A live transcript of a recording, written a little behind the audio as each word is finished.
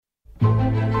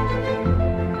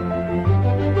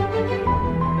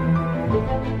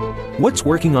What's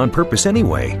working on purpose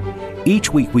anyway?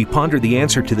 Each week we ponder the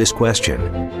answer to this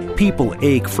question. People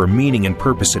ache for meaning and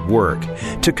purpose at work,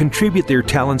 to contribute their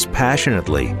talents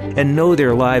passionately and know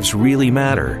their lives really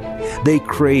matter. They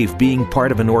crave being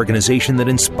part of an organization that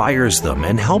inspires them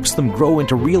and helps them grow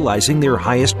into realizing their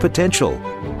highest potential.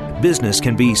 Business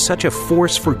can be such a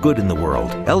force for good in the world,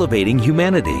 elevating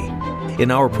humanity. In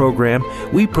our program,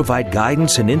 we provide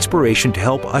guidance and inspiration to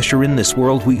help usher in this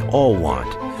world we all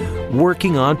want.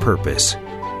 Working on Purpose.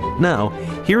 Now,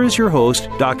 here is your host,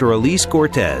 Dr. Elise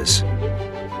Cortez.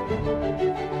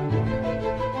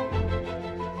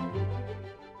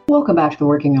 Welcome back to the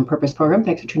Working on Purpose program.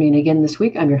 Thanks for tuning in again this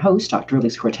week. I'm your host, Dr.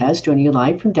 Elise Cortez, joining you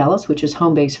live from Dallas, which is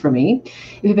home base for me.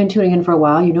 If you've been tuning in for a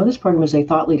while, you know this program is a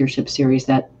thought leadership series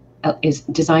that is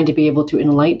designed to be able to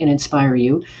enlighten and inspire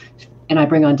you. And I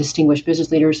bring on distinguished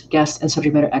business leaders, guests, and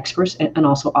subject matter experts, and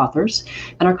also authors.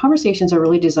 And our conversations are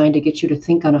really designed to get you to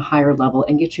think on a higher level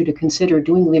and get you to consider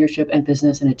doing leadership and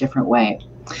business in a different way.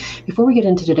 Before we get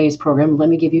into today's program, let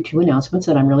me give you two announcements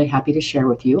that I'm really happy to share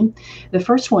with you. The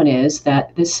first one is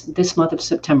that this month of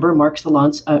September marks the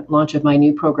launch of my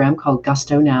new program called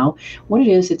Gusto Now. What it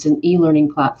is, it's an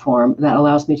e-learning platform that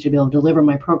allows me to be able to deliver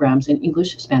my programs in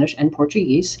English, Spanish, and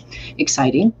Portuguese.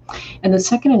 Exciting. And the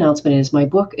second announcement is my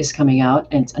book is coming out,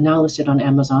 and it's now listed on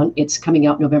Amazon. It's coming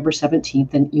out November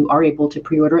 17th, and you are able to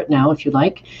pre-order it now if you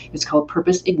like. It's called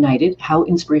Purpose Ignited: How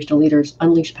Inspirational Leaders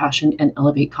Unleash Passion and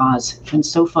Elevate Cause. And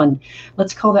so fun.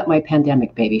 Let's call that my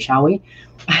pandemic baby, shall we?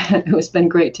 It's been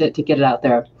great to get it out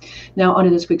there. Now, on to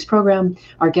this week's program.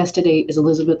 Our guest today is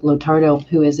Elizabeth Lotardo,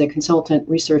 who is a consultant,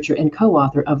 researcher, and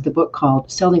co-author of the book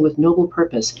called Selling with Noble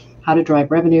Purpose: How to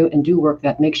Drive Revenue and Do Work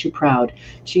That Makes You Proud.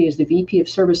 She is the VP of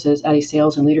Services at a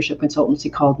sales and leadership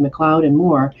consultancy called McLeod &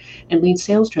 Moore, and leads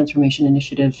sales transformation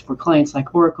initiatives for clients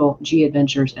like Oracle, GE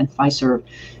Adventures, and Fiserv.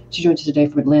 She joins us today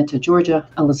from Atlanta, Georgia.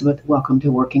 Elizabeth, welcome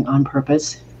to Working on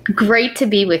Purpose. Great to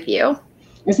be with you.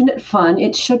 Isn't it fun?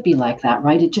 It should be like that,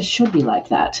 right? It just should be like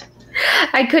that.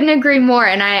 I couldn't agree more.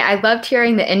 And I loved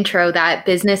hearing the intro that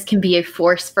business can be a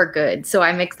force for good. So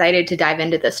I'm excited to dive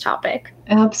into this topic.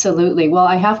 Absolutely. Well,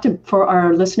 I have to, for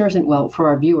our listeners and for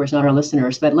our viewers, not our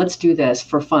listeners, but let's do this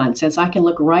for fun. Since I can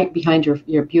look right behind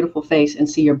your beautiful face and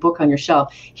see your book on your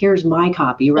shelf, here's my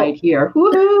copy right here.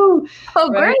 Woohoo! Oh,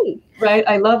 right? Great. Right.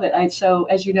 I love it. So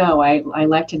as you know, I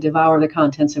like to devour the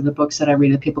contents of the books that I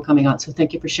read, the people coming on. So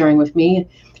thank you for sharing with me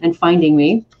and finding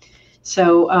me.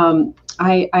 So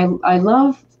I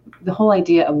love the whole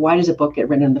idea of why does a book get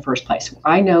written in the first place?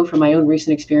 I know from my own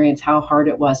recent experience how hard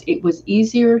it was. It was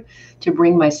easier to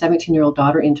bring my 17-year-old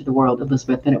daughter into the world,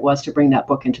 Elizabeth, than it was to bring that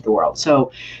book into the world.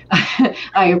 So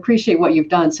I appreciate what you've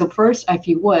done. So first, if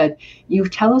you would, you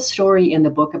tell a story in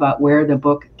the book about where the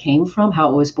book came from,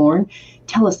 how it was born.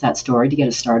 Tell us that story to get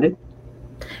us started.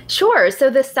 Sure. So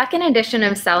the second edition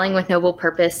of Selling with Noble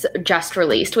Purpose just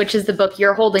released, which is the book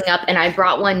you're holding up, and I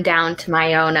brought one down to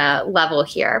my own level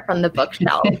here from the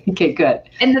bookshelf. Okay, good.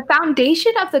 And the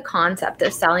foundation of the concept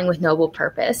of Selling with Noble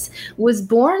Purpose was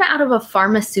born out of a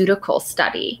pharmaceutical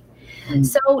study.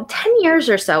 So 10 years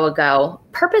or so ago,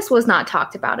 purpose was not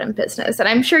talked about in business. And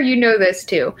I'm sure you know this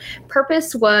too.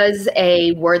 Purpose was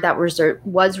a word that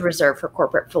was reserved for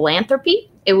corporate philanthropy.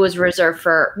 It was reserved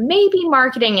for maybe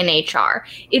marketing and HR.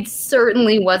 It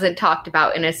certainly wasn't talked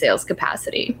about in a sales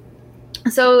capacity.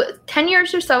 So 10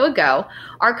 years or so ago,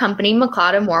 our company,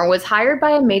 McLeod & Moore, was hired by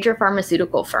a major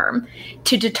pharmaceutical firm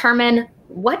to determine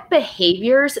what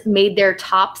behaviors made their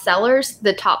top sellers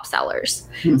the top sellers.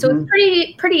 Mm-hmm. So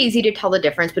it's pretty easy to tell the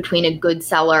difference between a good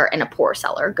seller and a poor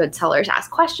seller. Good sellers ask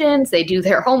questions, they do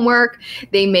their homework,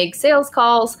 they make sales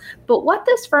calls. But what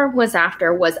this firm was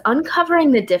after was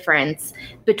uncovering the difference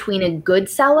between a good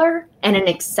seller and an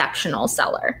exceptional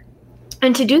seller.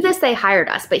 And to do this, they hired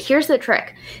us. But here's the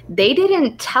trick. They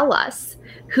didn't tell us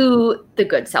who the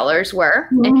good sellers were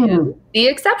and who the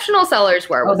exceptional sellers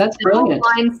were. Oh, that's brilliant.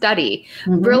 Online study.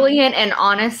 Mm-hmm. Brilliant and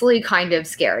honestly kind of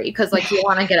scary because you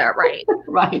want to get it right.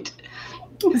 Right.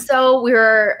 So we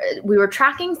were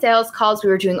tracking sales calls. We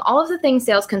were doing all of the things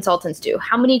sales consultants do.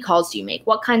 How many calls do you make?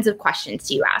 What kinds of questions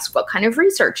do you ask? What kind of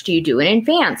research do you do in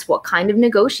advance? What kind of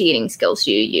negotiating skills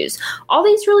do you use? All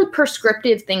these really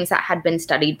prescriptive things that had been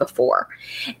studied before.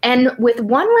 And with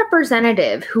one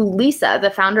representative who Lisa,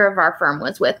 the founder of our firm,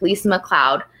 was with, Lisa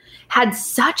McLeod, had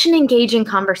such an engaging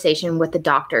conversation with the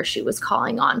doctor she was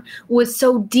calling on, was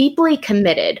so deeply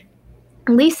committed.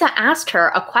 Lisa asked her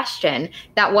a question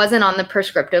that wasn't on the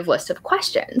prescriptive list of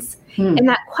questions. And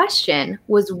that question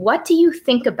was, what do you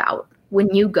think about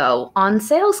when you go on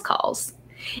sales calls?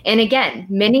 And again,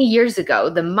 many years ago,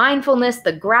 the mindfulness,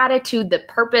 the gratitude, the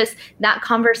purpose, that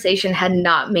conversation had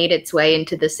not made its way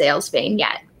into the sales vein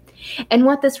yet. And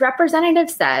what this representative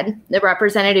said, the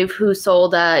representative who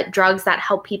sold drugs that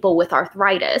help people with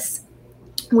arthritis,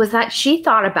 was that she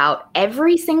thought about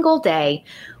every single day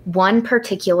one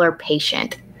particular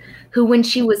patient who, when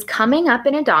she was coming up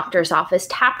in a doctor's office,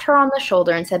 tapped her on the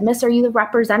shoulder and said, "Miss, are you the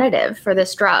representative for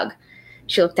this drug?"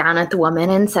 She looked down at the woman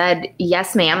and said,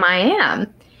 "Yes, ma'am, I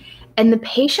am." And the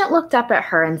patient looked up at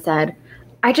her and said,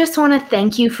 "I just want to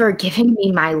thank you for giving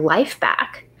me my life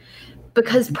back.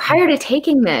 Because prior to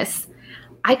taking this,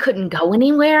 I couldn't go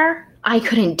anywhere. I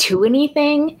couldn't do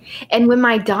anything. And when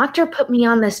my doctor put me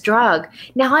on this drug,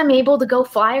 now I'm able to go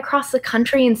fly across the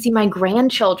country and see my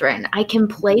grandchildren. I can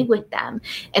play with them.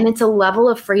 And it's a level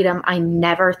of freedom I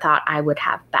never thought I would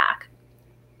have back."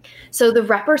 So the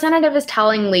representative is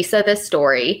telling Lisa this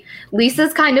story.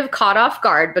 Lisa's kind of caught off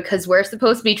guard because we're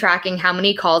supposed to be tracking how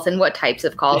many calls and what types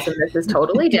of calls, and this is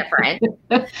totally different.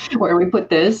 Where we put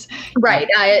this. Right.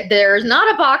 There's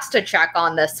not a box to check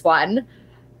on this one.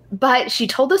 But she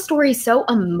told the story so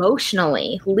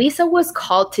emotionally. Lisa was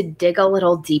called to dig a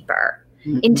little deeper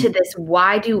into this.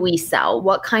 Why do we sell?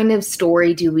 What kind of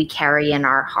story do we carry in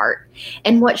our heart?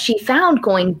 And what she found,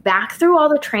 going back through all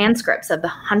the transcripts of the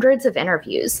hundreds of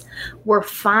interviews, were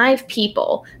 5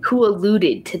 people who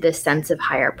alluded to this sense of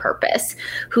higher purpose,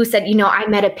 who said, "I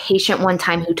met a patient one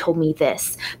time who told me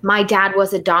this. My dad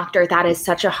was a doctor. That is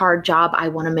such a hard job. I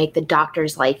want to make the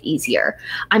doctor's life easier.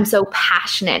 I'm so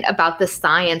passionate about the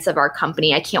science of our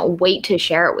company. I can't wait to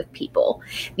share it with people."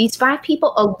 These 5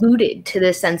 people alluded to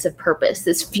this sense of purpose,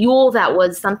 this fuel that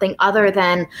was something other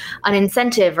than an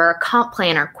incentive or a comp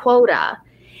plan or quota.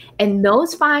 And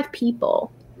those 5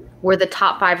 people were the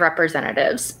top 5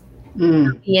 representatives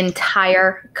of the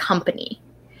entire company.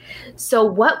 So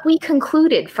what we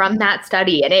concluded from that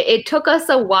study, and it took us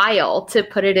a while to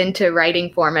put it into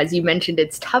writing form. As you mentioned,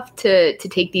 it's tough to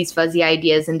take these fuzzy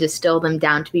ideas and distill them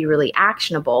down to be really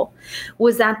actionable,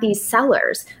 was that these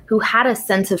sellers who had a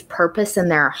sense of purpose in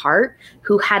their heart,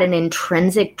 who had an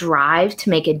intrinsic drive to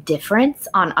make a difference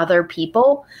on other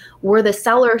people, were the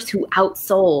sellers who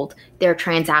outsold their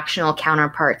transactional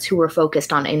counterparts who were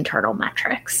focused on internal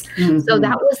metrics. So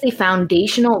that was the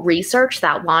foundational research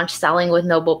that launched Selling with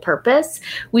Noble Purpose.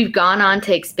 We've gone on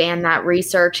to expand that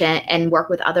research and work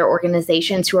with other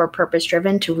organizations who are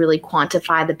purpose-driven to really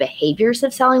quantify the behaviors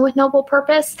of selling with noble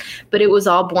purpose. But it was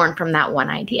all born from that one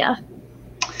idea.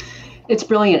 It's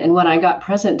brilliant. And what I got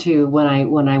present to when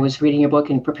I was reading your book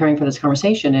and preparing for this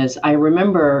conversation is I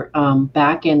remember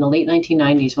back in the late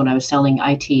 1990s when I was selling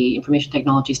IT, information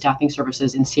technology staffing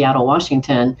services in Seattle,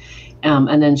 Washington.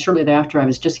 And then shortly thereafter, I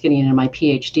was just getting into my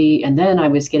PhD. And then I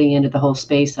was getting into the whole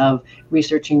space of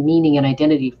researching meaning and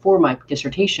identity for my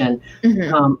dissertation.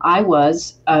 I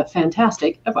was a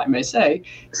fantastic, if I may say,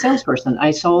 salesperson.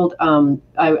 I sold,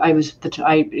 I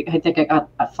think I got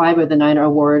 5 of the 9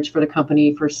 awards for the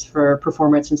company for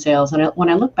performance and sales. And when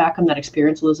I look back on that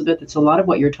experience, Elizabeth, it's a lot of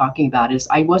what you're talking about is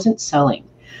I wasn't selling.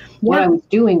 What I was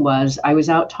doing was I was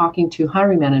out talking to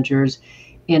hiring managers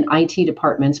in IT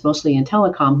departments, mostly in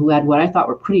telecom, who had what I thought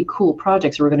were pretty cool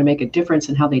projects that were going to make a difference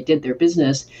in how they did their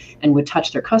business and would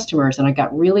touch their customers. And I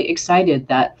got really excited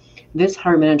that this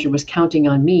hiring manager was counting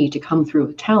on me to come through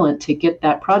with talent to get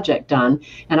that project done.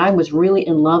 And I was really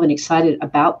in love and excited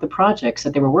about the projects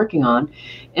that they were working on.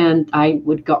 And I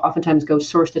would oftentimes go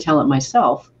source the talent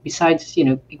myself, besides,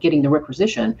 getting the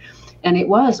requisition. And it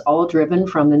was all driven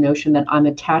from the notion that I'm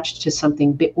attached to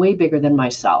something way bigger than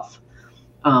myself.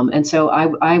 And so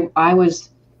I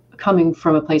was coming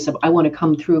from a place of I want to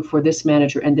come through for this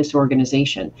manager and this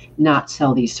organization, not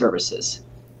sell these services.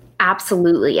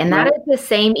 Absolutely. And that is the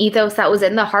same ethos that was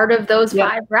in the heart of those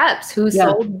 5 reps who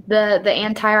sold the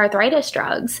anti-arthritis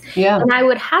drugs. And I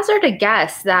would hazard a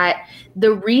guess that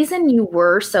the reason you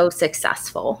were so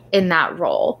successful in that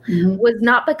role was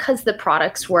not because the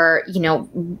products were,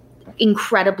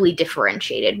 incredibly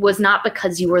differentiated, was not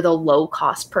because you were the low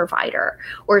cost provider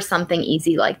or something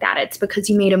easy like that. It's because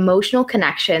you made emotional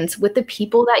connections with the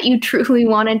people that you truly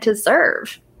wanted to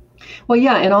serve. Well,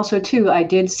 yeah. And also too,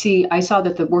 I saw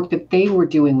that the work that they were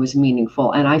doing was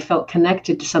meaningful, and I felt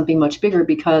connected to something much bigger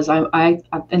because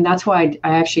and that's why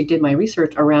I actually did my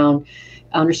research around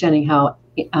understanding how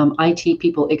IT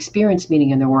people experience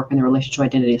meaning in their work and their relationship to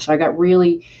identity. So I got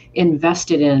really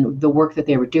invested in the work that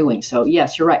they were doing. So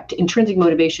yes, you're right. Intrinsic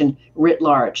motivation writ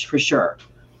large, for sure.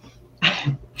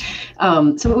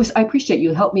 So I appreciate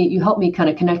you helped me kind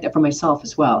of connect that for myself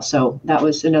as well. So that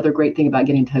was another great thing about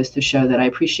getting to host the show, that I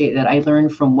appreciate that I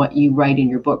learned from what you write in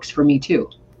your books for me too.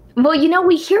 Well,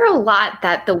 we hear a lot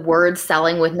that the word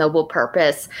selling with noble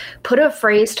purpose put a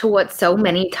phrase to what so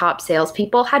many top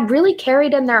salespeople had really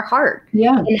carried in their heart.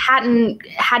 Yeah. And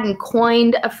hadn't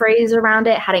coined a phrase around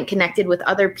it, hadn't connected with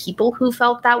other people who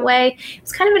felt that way. It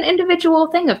was kind of an individual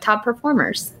thing of top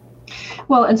performers.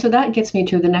 Well, and so that gets me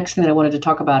to the next thing that I wanted to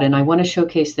talk about. And I want to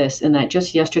showcase this in that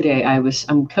just yesterday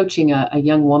I'm coaching a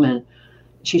young woman.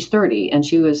 She's 30, and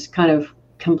she was kind of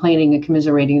complaining and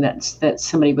commiserating that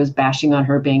somebody was bashing on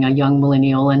her being a young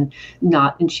millennial and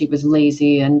she was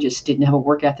lazy and just didn't have a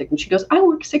work ethic. And she goes, I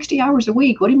work 60 hours a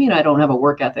week. What do you mean I don't have a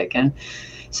work ethic? And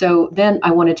so then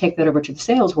I want to take that over to the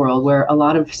sales world, where a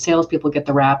lot of salespeople get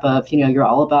the rap of, you're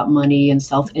all about money and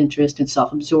self-interest and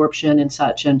self-absorption and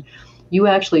such. And you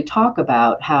actually talk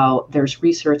about how there's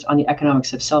research on the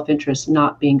economics of self-interest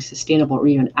not being sustainable or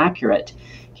even accurate.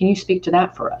 Can you speak to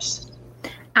that for us?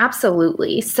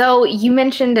 Absolutely. So you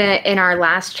mentioned in our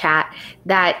last chat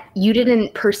that you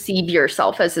didn't perceive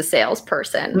yourself as a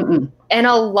salesperson. Mm-mm. And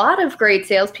a lot of great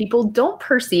salespeople don't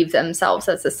perceive themselves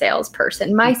as a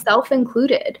salesperson, myself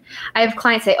included. I have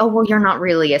clients say, oh, well, you're not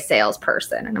really a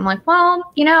salesperson. And I'm like,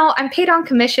 well, I'm paid on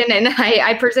commission and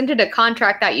I presented a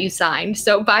contract that you signed.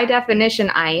 So by definition,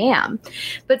 I am.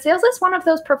 But sales is one of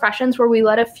those professions where we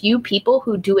let a few people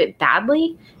who do it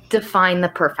badly define the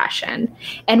profession.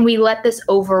 And we let this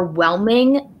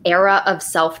overwhelming era of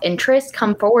self-interest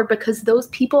come forward because those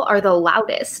people are the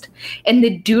loudest. And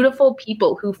the dutiful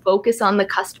people who focus on the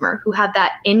customer, who have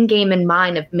that end game in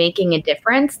mind of making a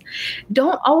difference,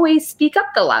 don't always speak up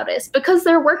the loudest because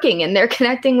they're working and they're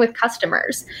connecting with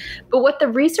customers. But what the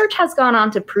research has gone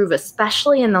on to prove,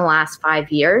 especially in the last 5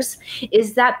 years,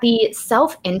 is that the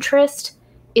self-interest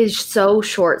is so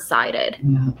short-sighted.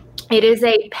 Yeah. It is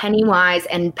a penny wise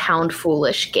and pound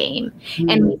foolish game.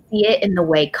 And we see it in the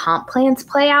way comp plans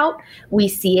play out. We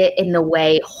see it in the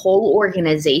way whole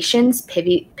organizations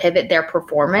pivot their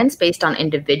performance based on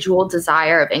individual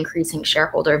desire of increasing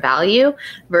shareholder value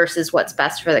versus what's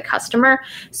best for the customer.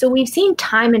 So we've seen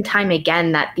time and time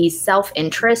again that these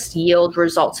self-interests yield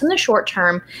results in the short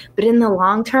term, but in the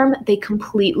long term, they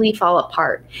completely fall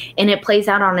apart. And it plays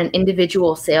out on an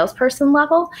individual salesperson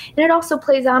level, and it also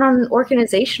plays out on an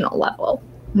organizational level.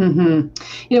 Mm-hmm.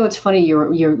 It's funny,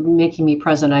 you're making me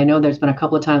present. I know there's been a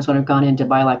couple of times when I've gone in to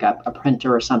buy like a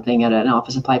printer or something at an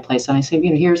office supply place, and I say,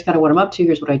 here's kind of what I'm up to.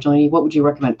 Here's what I joined you. What would you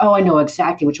recommend? Oh, I know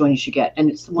exactly which one you should get, and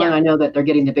it's the one I know that they're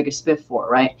getting the biggest spiff for,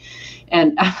 right?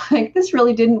 And I'm like, this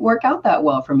really didn't work out that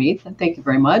well for me. Thank you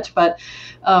very much. But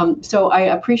so I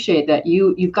appreciate that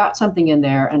you've got something in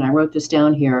there, and I wrote this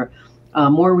down here.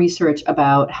 More research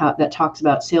about how that talks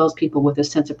about salespeople with a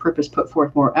sense of purpose put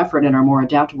forth more effort and are more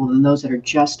adaptable than those that are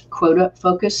just quota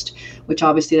focused, which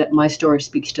obviously that my story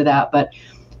speaks to that. But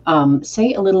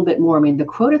say a little bit more. I mean, the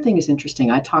quota thing is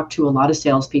interesting. I talk to a lot of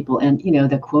salespeople, and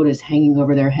the quota is hanging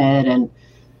over their head, and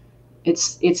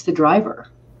it's the driver.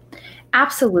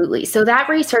 Absolutely. So that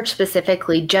research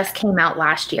specifically just came out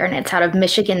last year, and it's out of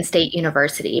Michigan State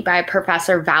University by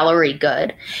Professor Valerie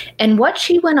Good. And what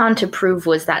she went on to prove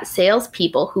was that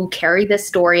salespeople who carry this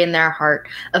story in their heart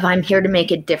of I'm here to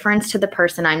make a difference to the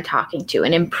person I'm talking to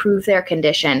and improve their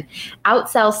condition,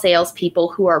 outsell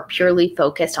salespeople who are purely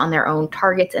focused on their own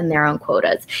targets and their own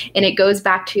quotas. And it goes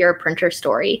back to your printer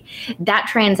story. That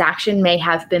transaction may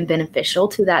have been beneficial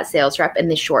to that sales rep in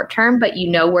the short term, but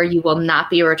where you will not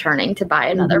be returning to buy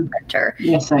another printer.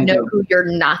 Yes, I know do. Who you're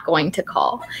not going to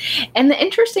call. And the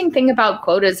interesting thing about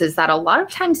quotas is that a lot of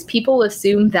times people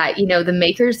assume that, the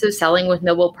makers of selling with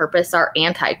noble purpose are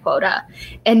anti-quota.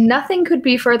 And nothing could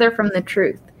be further from the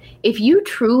truth. If you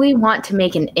truly want to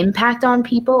make an impact on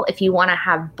people, if you want to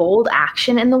have bold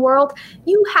action in the world,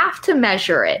 you have to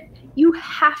measure it. You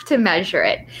have to measure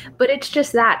it, but it's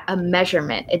just that, a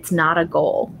measurement. It's not a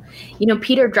goal.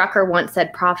 Peter Drucker once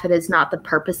said, profit is not the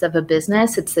purpose of a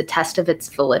business. It's the test of its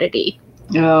validity.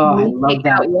 Oh, I love Take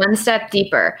that. that one step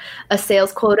deeper. A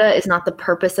sales quota is not the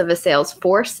purpose of a sales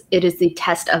force. It is the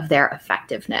test of their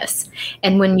effectiveness.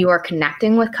 And when you are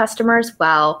connecting with customers,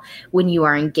 when you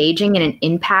are engaging in an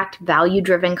impact,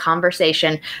 value-driven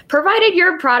conversation, provided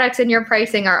your products and your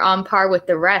pricing are on par with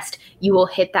the rest, you will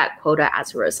hit that quota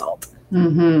as a result.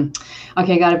 Mm-hmm.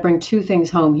 Okay, I got to bring two things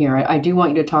home here. I do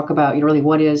want you to talk about really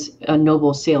what is a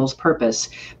noble sales purpose.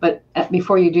 But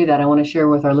before you do that, I want to share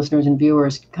with our listeners and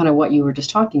viewers kind of what you were just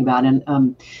talking about. And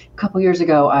a couple years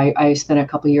ago, I spent a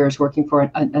couple of years working for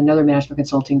another management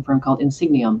consulting firm called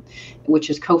Insignium, which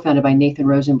is co-founded by Nathan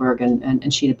Rosenberg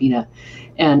and Sheeta Bina.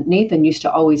 And Nathan used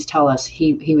to always tell us,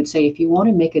 he would say, if you want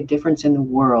to make a difference in the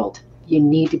world, you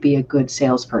need to be a good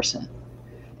salesperson.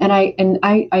 And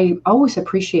I always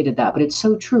appreciated that, but it's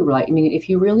so true, right? I mean, if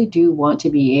you really do want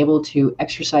to be able to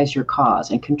exercise your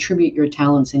cause and contribute your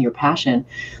talents and your passion,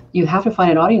 you have to find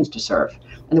an audience to serve.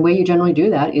 And the way you generally do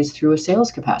that is through a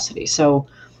sales capacity. So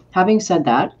having said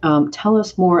that, tell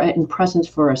us more in presence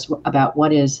for us about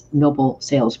what is noble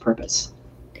sales purpose.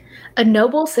 A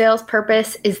noble sales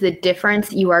purpose is the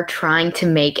difference you are trying to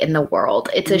make in the world.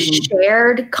 It's a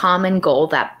shared common goal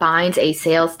that binds a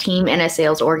sales team and a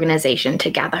sales organization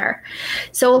together.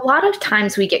 So a lot of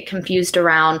times we get confused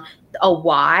around a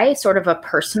why, sort of a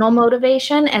personal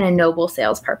motivation, and a noble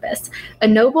sales purpose. A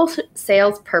noble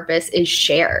sales purpose is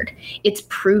shared. It's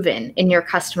proven in your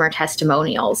customer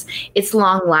testimonials. It's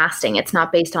long lasting. It's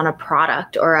not based on a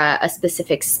product or a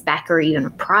specific spec or even a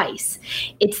price.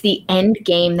 It's the end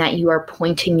game that you are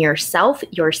pointing yourself,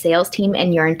 your sales team,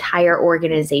 and your entire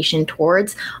organization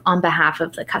towards on behalf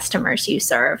of the customers you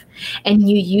serve. And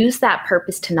you use that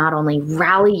purpose to not only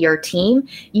rally your team,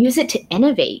 use it to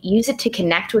innovate, use it to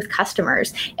connect with customers,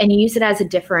 and use it as a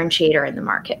differentiator in the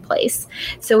marketplace.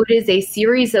 So it is a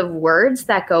series of words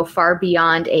that go far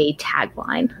beyond a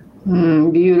tagline.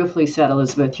 Beautifully said,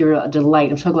 Elizabeth. You're a delight.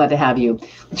 I'm so glad to have you.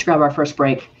 Let's grab our first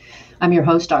break. I'm your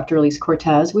host, Dr. Elise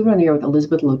Cortez. We're on the air with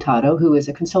Elizabeth Lotado, who is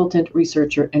a consultant,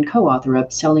 researcher, and co-author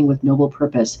of Selling with Noble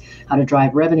Purpose, How to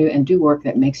Drive Revenue and Do Work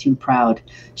That Makes You Proud.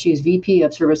 She is VP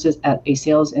of Services at a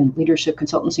sales and leadership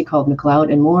consultancy called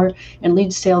McLeod & Moore, and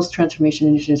leads sales transformation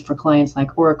initiatives for clients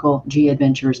like Oracle, GE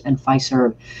Adventures, and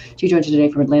Fiserv. She joins us today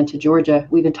from Atlanta, Georgia.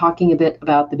 We've been talking a bit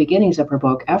about the beginnings of her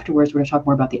book. Afterwards, we're going to talk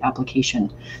more about the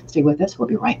application. Stay with us. We'll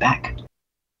be right back.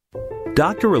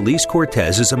 Dr. Elise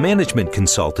Cortez is a management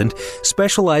consultant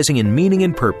specializing in meaning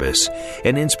and purpose.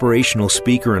 An inspirational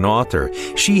speaker and author,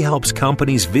 she helps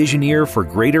companies visioneer for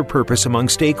greater purpose among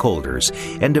stakeholders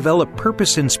and develop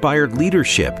purpose-inspired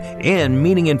leadership and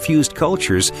meaning-infused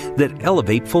cultures that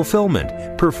elevate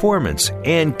fulfillment, performance,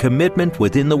 and commitment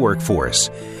within the workforce.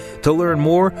 To learn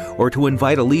more or to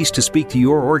invite Elise to speak to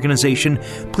your organization,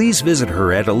 please visit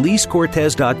her at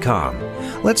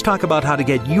EliseCortez.com. Let's talk about how to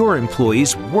get your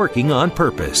employees working on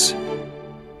purpose.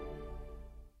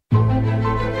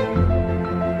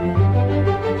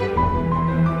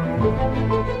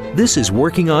 This is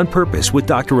Working on Purpose with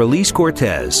Dr. Elise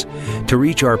Cortez. To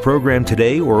reach our program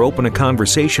today or open a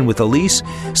conversation with Elise,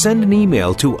 send an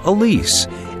email to Elise,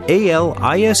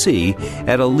 A-L-I-S-E,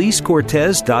 at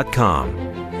EliseCortez.com.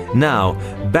 Now,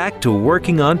 back to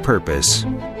Working on Purpose.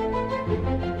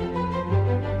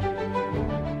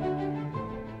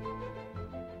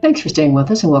 Thanks for staying with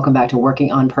us and welcome back to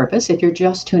Working on Purpose. If you're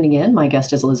just tuning in, my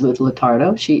guest is Elizabeth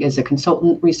Lotado. She is a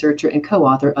consultant, researcher, and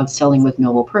co-author of Selling with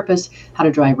Noble Purpose, How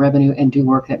to Drive Revenue and Do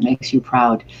Work That Makes You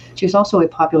Proud. She's also a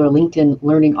popular LinkedIn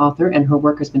learning author, and her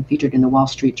work has been featured in the Wall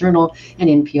Street Journal and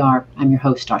NPR. I'm your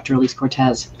host, Dr. Elise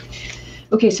Cortez.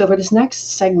 Okay, so for this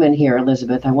next segment here,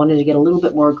 Elizabeth, I wanted to get a little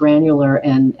bit more granular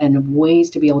and ways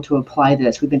to be able to apply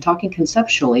this. We've been talking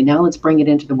conceptually. Now let's bring it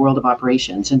into the world of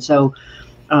operations. And so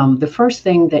the first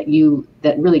thing that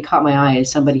really caught my eye as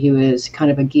somebody who is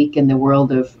kind of a geek in the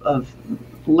world of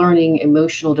learning,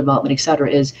 emotional development, et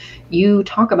cetera, is you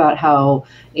talk about how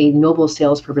a noble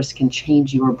sales purpose can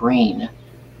change your brain.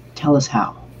 Tell us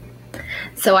how.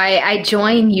 So I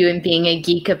join you in being a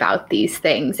geek about these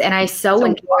things. And I so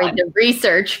enjoyed the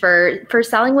research for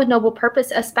Selling with Noble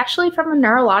Purpose, especially from a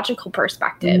neurological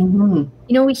perspective. Mm-hmm.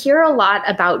 You know, we hear a lot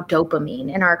about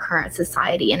dopamine in our current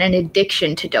society and an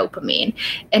addiction to dopamine.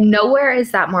 And nowhere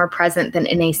is that more present than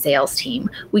in a sales team.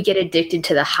 We get addicted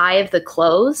to the high of the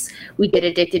close. We get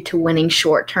addicted to winning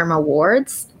short-term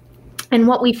awards. And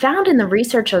what we found in the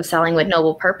research of Selling with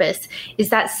Noble Purpose is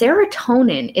that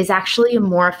serotonin is actually a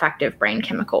more effective brain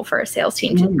chemical for a sales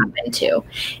team to tap into.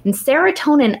 And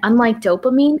serotonin, unlike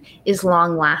dopamine, is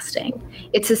long-lasting.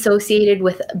 It's associated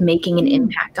with making an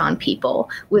impact on people,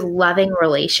 with loving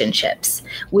relationships,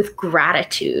 with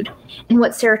gratitude. And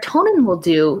what serotonin will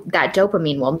do, that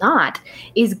dopamine will not,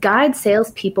 is guide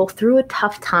salespeople through a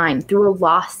tough time, through a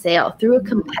lost sale, through a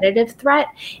competitive threat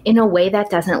in a way that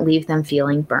doesn't leave them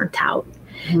feeling burnt out.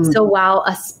 So while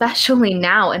especially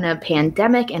now in a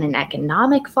pandemic and an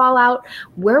economic fallout,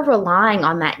 we're relying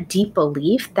on that deep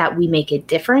belief that we make a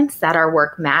difference, that our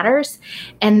work matters,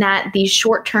 and that these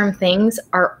short-term things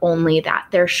are only that.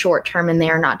 They're short-term and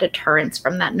they are not deterrents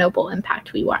from that noble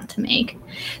impact we want to make.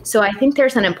 So I think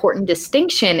there's an important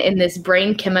distinction in this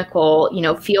brain chemical,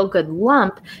 feel-good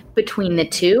lump between the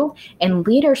two, and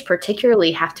leaders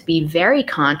particularly have to be very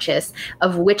conscious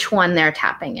of which one they're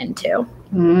tapping into.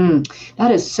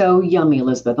 That is so yummy,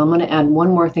 Elizabeth. I'm going to add one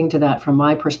more thing to that from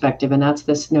my perspective, and that's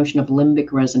this notion of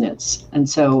limbic resonance. And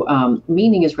so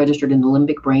meaning is registered in the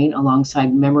limbic brain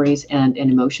alongside memories and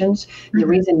emotions. The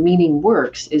reason meaning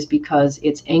works is because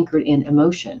it's anchored in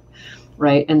emotion.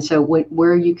 Right. And so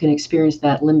where you can experience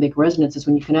that limbic resonance is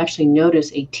when you can actually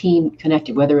notice a team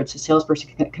connected, whether it's a salesperson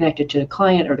connected to the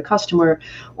client or the customer,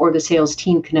 or the sales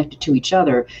team connected to each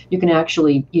other. You can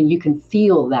actually, you can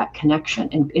feel that connection,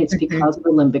 and it's because of the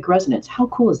limbic resonance. How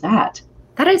cool is that?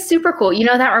 That is super cool.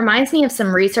 That reminds me of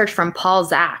some research from Paul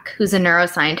Zak, who's a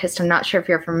neuroscientist. I'm not sure if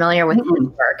you're familiar with his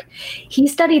work. He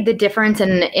studied the difference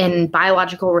in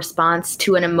biological response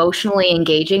to an emotionally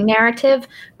engaging narrative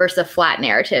versus a flat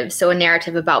narrative. So a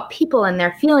narrative about people and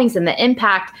their feelings and the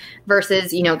impact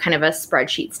versus, kind of a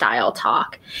spreadsheet style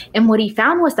talk. And what he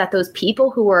found was that those people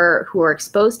who were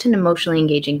exposed to an emotionally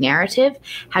engaging narrative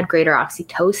had greater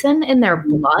oxytocin in their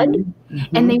blood,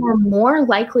 and they were more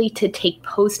likely to take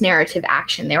post-narrative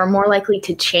action. They were more likely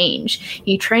to change.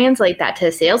 You translate that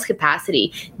to sales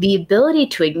capacity, the ability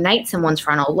to ignite someone's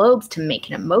frontal lobes to make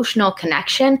an emotional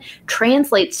connection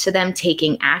translates to them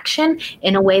taking action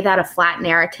in a way that a flat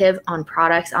narrative on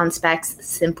products, on specs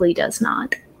simply does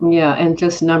not. Yeah, and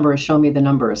just numbers, show me the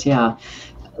numbers. Yeah.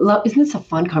 Isn't this a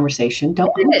fun conversation?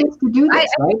 Who gets to do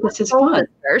this, right? This is fun.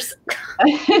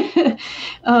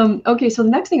 Okay, so the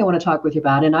next thing I want to talk with you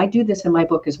about, and I do this in my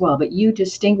book as well, but you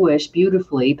distinguish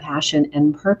beautifully passion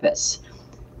and purpose.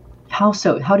 How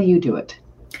so? How do you do it?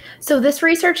 So this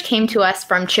research came to us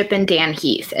from Chip and Dan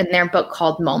Heath in their book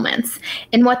called Moments.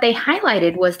 And what they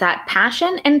highlighted was that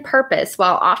passion and purpose,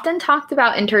 while often talked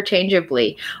about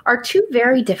interchangeably, are two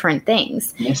very different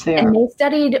things. Yes, they are. And they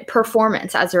studied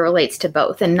performance as it relates to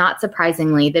both. And not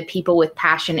surprisingly, the people with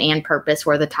passion and purpose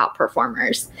were the top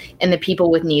performers, and the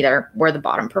people with neither were the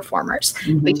bottom performers.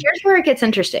 But here's where it gets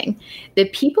interesting. The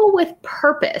people with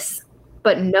purpose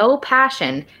but no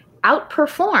passion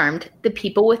outperformed the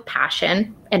people with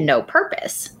passion and no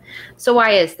purpose. So why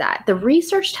is that? The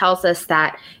research tells us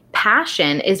that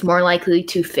passion is more likely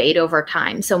to fade over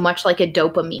time. So much like a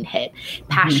dopamine hit.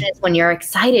 Passion is when you're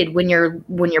excited, when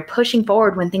you're pushing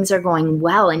forward, when things are going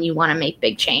well and you want to make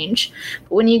big change.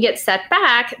 But when you get set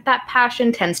back, that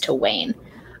passion tends to wane.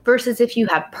 Versus if you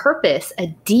have purpose, a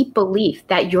deep belief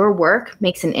that your work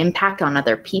makes an impact on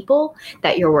other people,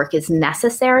 that your work is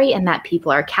necessary, and that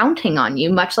people are counting on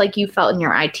you, much like you felt in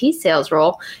your IT sales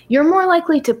role, you're more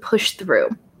likely to push through.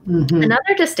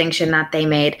 Another distinction that they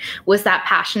made was that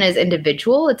passion is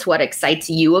individual. It's what excites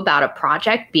you about a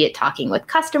project, be it talking with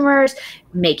customers,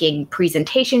 making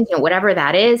presentations, whatever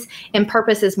that is, and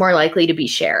purpose is more likely to be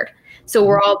shared. So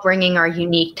we're all bringing our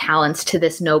unique talents to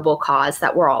this noble cause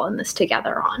that we're all in this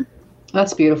together on.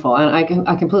 That's beautiful. And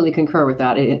I completely concur with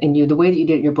that. And the way that you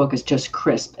did it in your book is just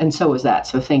crisp. And so is that.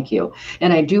 So thank you.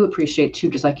 And I do appreciate too,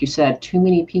 just like you said, too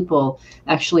many people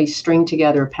actually string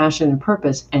together passion and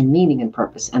purpose and meaning and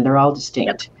purpose, and they're all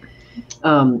distinct. Yep.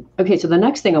 Okay, so the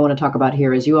next thing I want to talk about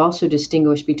here is you also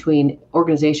distinguish between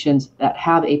organizations that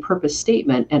have a purpose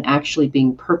statement and actually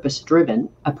being purpose-driven,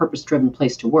 a purpose-driven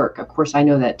place to work. Of course, I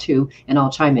know that too, and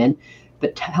I'll chime in,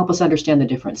 but help us understand the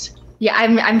difference. Yeah,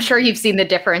 I'm sure you've seen the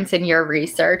difference in your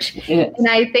research. Yes. And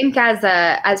I think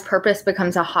as purpose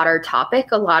becomes a hotter topic,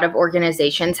 a lot of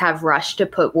organizations have rushed to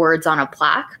put words on a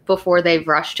plaque before they've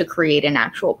rushed to create an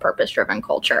actual purpose-driven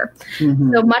culture.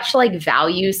 So much like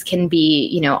values can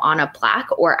be, on a plaque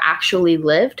or actually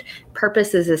lived,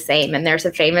 purpose is the same. And there's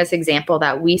a famous example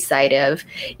that we cite of,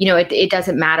 it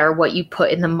doesn't matter what you put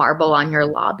in the marble on your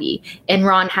lobby.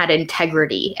 Enron had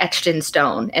integrity etched in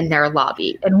stone in their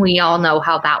lobby. And we all know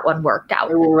how that one worked out.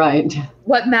 Right.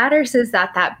 What matters is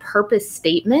that purpose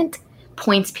statement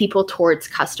points people towards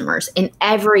customers in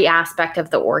every aspect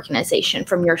of the organization,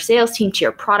 from your sales team to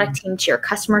your product team to your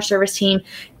customer service team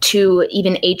to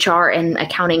even HR and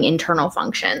accounting internal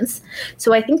functions.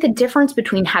 So I think the difference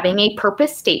between having a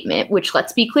purpose statement, which,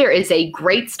 let's be clear, is a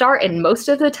great start and most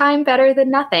of the time better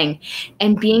than nothing,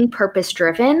 and being purpose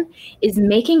driven is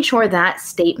making sure that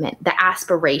statement, the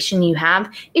aspiration you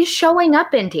have, is showing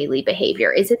up in daily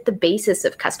behavior. Is it the basis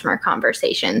of customer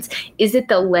conversations? Is it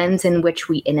the lens in which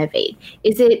we innovate?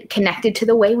 Is it connected to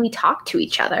the way we talk to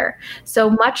each other? So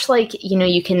much like,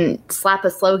 you can slap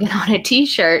a slogan on a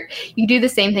t-shirt, you do the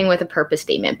same thing with a purpose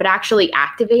statement, but actually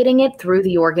activating it through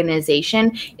the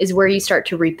organization is where you start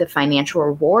to reap the financial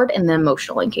reward and the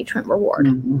emotional engagement reward.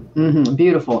 Mm-hmm. Mm-hmm.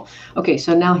 Beautiful. Okay,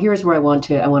 so now here's where I want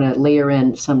to layer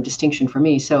in some distinction for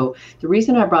me. So the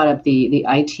reason I brought up the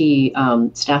IT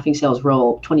staffing sales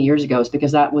role 20 years ago is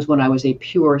because that was when I was a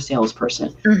pure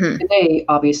salesperson. Mm-hmm. Today,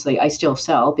 obviously, I still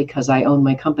sell because I own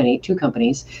my company, 2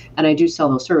 companies, and I do sell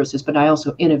those services, but I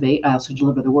also innovate, I also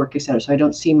deliver the work, et cetera. So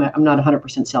I'm not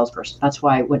 100% salesperson. That's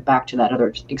why I went back to that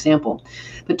other example.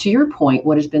 But to your point,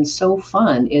 what has been so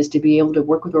fun is to be able to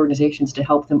work with organizations to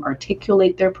help them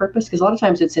articulate their purpose, because a lot of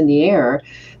times it's in the air,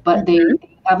 but they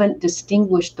haven't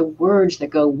distinguished the words that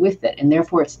go with it. And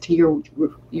therefore, it's to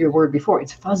your word before,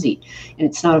 it's fuzzy and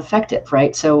it's not effective,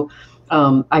 right? So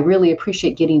I really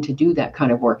appreciate getting to do that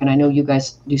kind of work. And I know you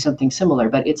guys do something similar,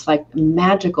 but it's like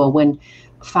magical when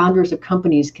founders of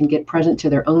companies can get present to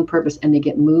their own purpose and they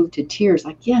get moved to tears.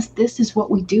 Like, yes, this is what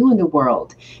we do in the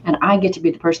world. And I get to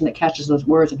be the person that catches those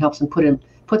words and helps them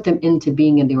put them into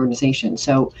being in the organization.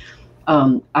 So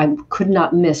I could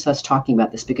not miss us talking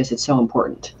about this because it's so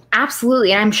important.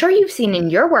 Absolutely. And I'm sure you've seen in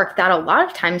your work that a lot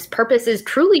of times purpose is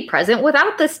truly present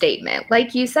without the statement,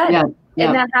 like you said. Yeah.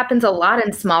 And that happens a lot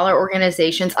in smaller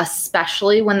organizations,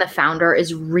 especially when the founder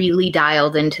is really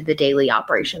dialed into the daily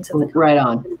operations of the company. Right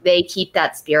on. They keep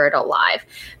that spirit alive.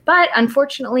 But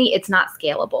unfortunately, it's not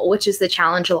scalable, which is the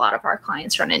challenge a lot of our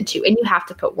clients run into. And you have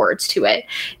to put words to it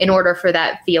in order for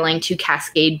that feeling to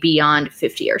cascade beyond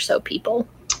 50 or so people.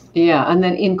 Yeah, and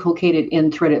then inculcate it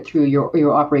and thread it through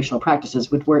your operational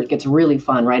practices, where it gets really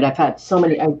fun, right? I've had so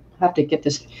many. I have to get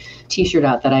this T-shirt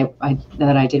out that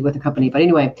I did with a company. But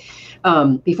anyway,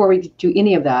 before we do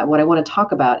any of that, what I want to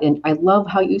talk about, and I love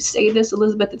how you say this,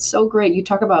 Elizabeth. It's so great. You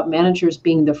talk about managers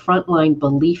being the frontline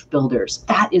belief builders.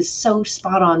 That is so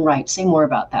spot on, right? Say more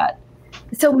about that.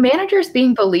 So managers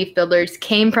being belief builders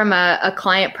came from a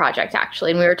client project,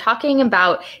 actually. And we were talking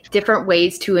about different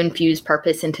ways to infuse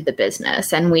purpose into the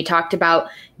business. And we talked about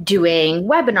doing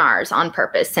webinars on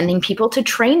purpose, sending people to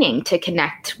training to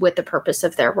connect with the purpose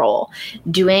of their role,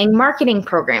 doing marketing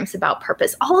programs about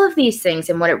purpose, all of these things.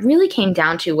 And what it really came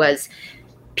down to was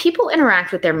people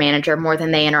interact with their manager more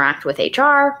than they interact with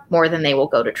HR, more than they will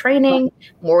go to training,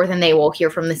 more than they will hear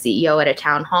from the CEO at a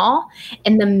town hall.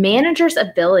 And the manager's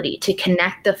ability to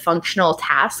connect the functional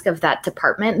task of that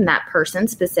department and that person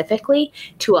specifically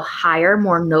to a higher,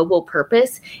 more noble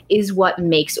purpose is what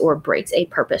makes or breaks a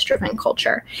purpose-driven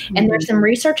culture. Mm-hmm. And there's some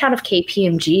research out of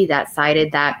KPMG that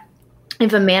cited that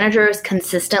if a manager is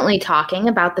consistently talking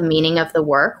about the meaning of the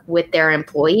work with their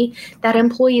employee, that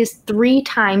employee is 3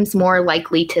 times more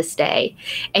likely to stay.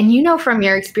 And from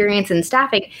your experience in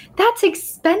staffing, that's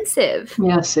expensive.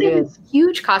 Yes, it is.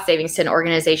 Huge cost savings to an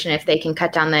organization if they can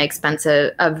cut down the expense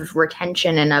of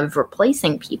retention and of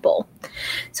replacing people.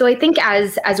 So I think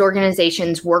as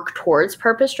organizations work towards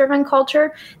purpose-driven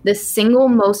culture, the single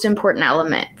most important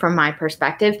element from my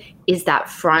perspective is that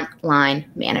frontline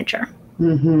manager.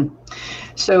 Mm-hmm.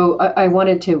 So I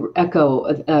wanted to echo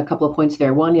a couple of points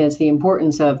there. One is the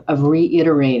importance of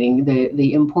reiterating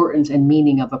the importance and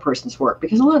meaning of a person's work,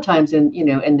 because a lot of times in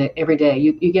the everyday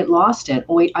you get lost in,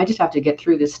 wait, I just have to get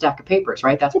through this stack of papers,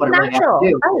 right? That's what I really have to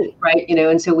do, right?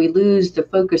 And so we lose the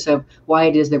focus of why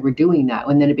it is that we're doing that,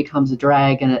 and then it becomes a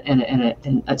drag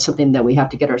and something that we have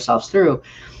to get ourselves through.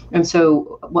 And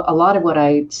so a lot of what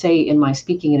I say in my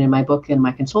speaking and in my book and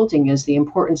my consulting is the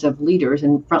importance of leaders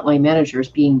and frontline managers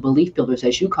being belief builders,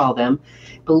 as you call them,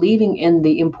 believing in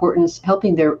the importance,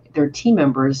 helping their team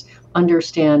members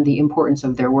understand the importance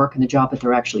of their work and the job that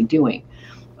they're actually doing.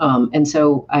 And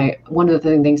so one of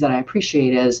the things that I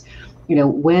appreciate is,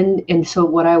 so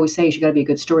what I always say is you got to be a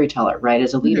good storyteller, right?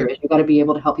 As a leader, you got to be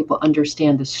able to help people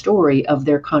understand the story of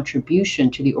their contribution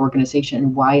to the organization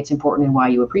and why it's important and why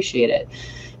you appreciate it.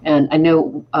 And I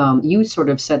know you sort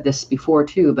of said this before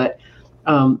too, but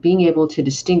being able to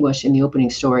distinguish in the opening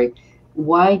story,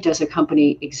 why does a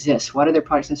company exist? Why do their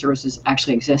products and services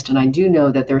actually exist? And I do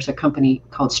know that there's a company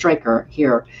called Stryker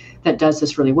here that does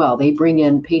this really well. They bring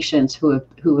in patients who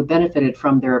have benefited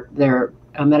from their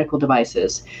medical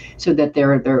devices so that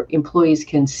their employees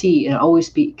can see and always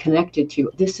be connected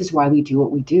to, this is why we do what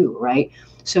we do, right?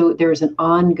 So there's an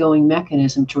ongoing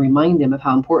mechanism to remind them of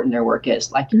how important their work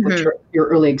is, like what your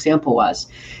early example was.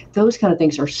 Those kind of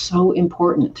things are so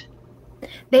important.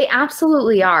 They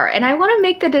absolutely are. And I want to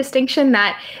make the distinction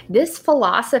that this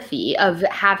philosophy of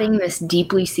having this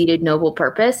deeply seated noble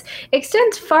purpose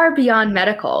extends far beyond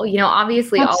medical.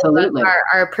 Obviously Absolutely. All of us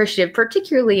are appreciative,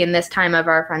 particularly in this time of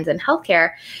our friends in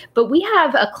healthcare. But we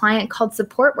have a client called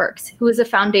SupportWorks, who is a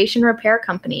foundation repair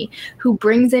company, who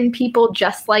brings in people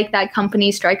just like that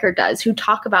company Stryker does, who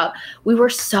talk about, we were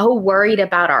so worried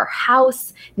about our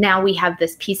house. Now we have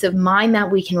this peace of mind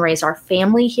that we can raise our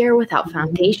family here without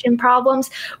foundation problems.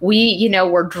 We,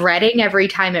 were dreading every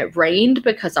time it rained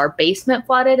because our basement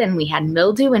flooded and we had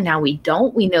mildew, and now we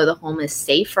don't. We know the home is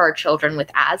safe for our children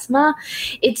with asthma.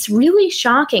 It's really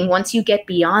shocking once you get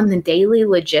beyond the daily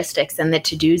logistics and the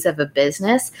to-dos of a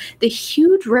business, the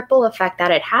huge ripple effect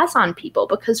that it has on people,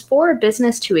 because for a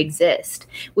business to exist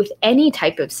with any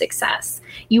type of success,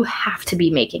 you have to be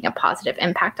making a positive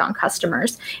impact on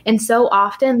customers. And so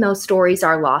often those stories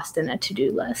are lost in a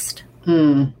to-do list.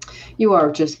 You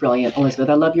are just brilliant, Elizabeth.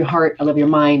 I love your heart. I love your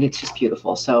mind. It's just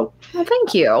beautiful. So, well,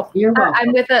 thank you. You're welcome.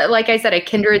 I'm with like I said, a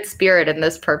kindred spirit in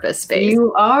this purpose space.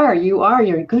 You are.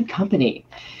 You're in good company,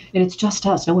 and it's just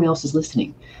us. No one else is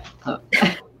listening.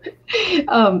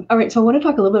 All right. So I want to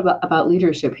talk a little bit about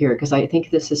leadership here, because I think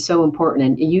this is so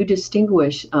important. And you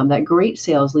distinguish that great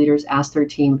sales leaders ask their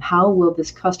team, how will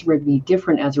this customer be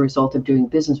different as a result of doing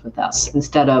business with us?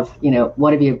 Instead of,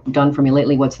 what have you done for me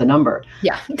lately? What's the number?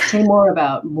 Yeah. Say more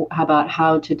about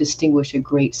how to distinguish a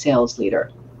great sales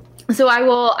leader. So I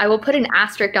will put an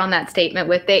asterisk on that statement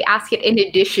with, they ask it in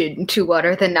addition to what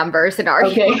are the numbers in our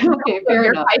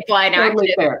fair enough. Pipeline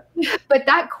totally fair. But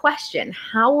that question,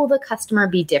 how will the customer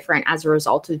be different as a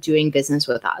result of doing business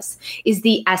with us, is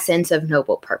the essence of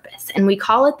noble purpose. And we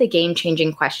call it the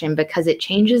game-changing question because it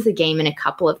changes the game in a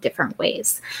couple of different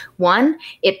ways. One,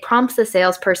 it prompts the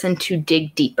salesperson to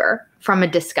dig deeper from a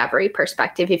discovery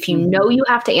perspective. If you know you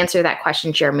have to answer that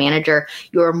question to your manager,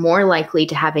 you're more likely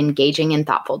to have engaging and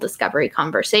thoughtful discovery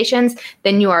conversations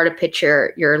than you are to pitch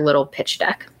your little pitch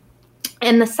deck.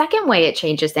 And the second way it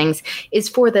changes things is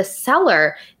for the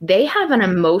seller, they have an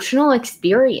emotional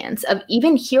experience of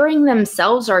even hearing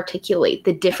themselves articulate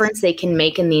the difference they can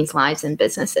make in these lives and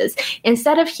businesses.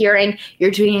 Instead of hearing, you're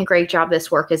doing a great job,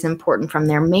 this work is important from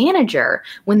their manager,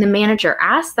 when the manager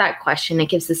asks that question, it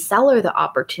gives the seller the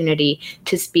opportunity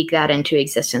to speak that into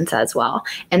existence as well.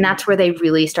 And that's where they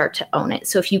really start to own it.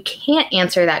 So if you can't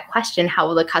answer that question, how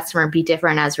will the customer be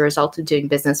different as a result of doing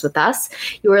business with us?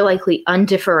 You are likely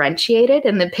undifferentiated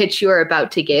in the pitch you are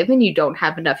about to give, and you don't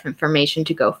have enough information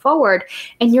to go forward,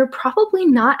 and you're probably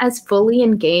not as fully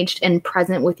engaged and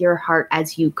present with your heart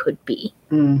as you could be.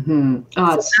 So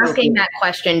asking that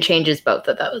question changes both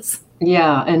of those.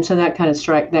 Yeah, and so that kind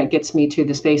of that gets me to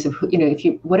the space of, if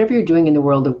you, whatever you're doing in the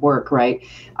world of work, right?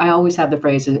 I always have the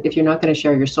phrase, if you're not going to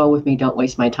share your soul with me, don't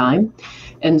waste my time.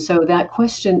 And so that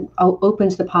question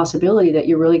opens the possibility that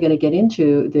you're really going to get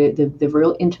into the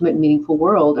real intimate, meaningful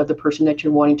world of the person that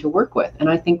you're wanting to work with. And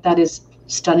I think that is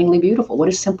stunningly beautiful. What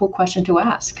a simple question to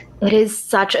ask. It is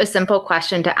such a simple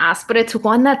question to ask, but it's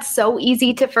one that's so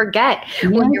easy to forget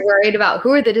when you're worried about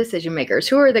who are the decision makers,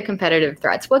 who are the competitive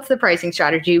threats, what's the pricing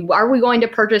strategy, are we going to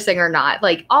purchasing or not?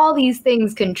 Like, all these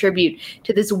things contribute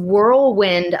to this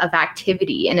whirlwind of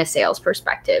activity in a sales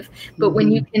perspective. But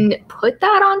when you can put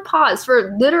that on pause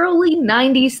for literally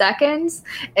 90 seconds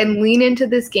and lean into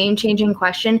this game-changing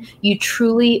question, you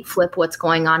truly flip what's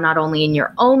going on, not only in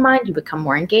your own mind, you become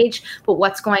more engaged, but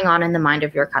what's going on in the mind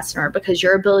of your customer, because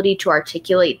your ability to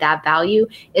articulate that value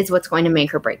is what's going to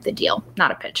make or break the deal,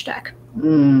 not a pitch deck.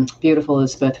 Beautiful,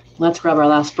 Elizabeth. Let's grab our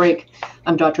last break.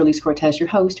 I'm Dr. Elise Cortez, your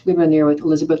host. We've been here with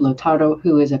Elizabeth Lotardo,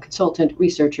 who is a consultant,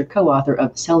 researcher, co-author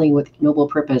of Selling with Noble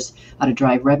Purpose, How to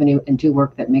Drive Revenue and Do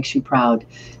Work That Makes You Proud.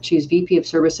 She is VP of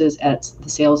Services at the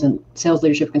sales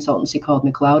leadership consultancy called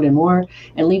McLeod & Moore,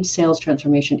 and leads sales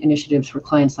transformation initiatives for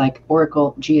clients like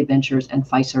Oracle, GE Adventures, and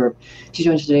Fiserv. She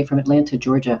joins us today from Atlanta,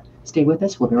 Georgia. Stay with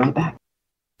us. We'll be right back.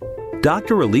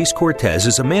 Dr. Elise Cortez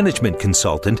is a management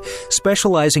consultant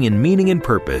specializing in meaning and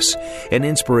purpose. An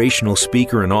inspirational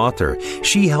speaker and author,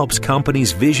 she helps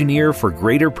companies visioneer for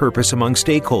greater purpose among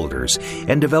stakeholders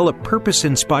and develop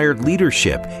purpose-inspired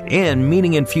leadership and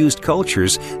meaning-infused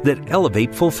cultures that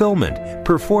elevate fulfillment,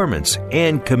 performance,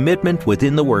 and commitment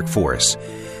within the workforce.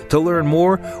 To learn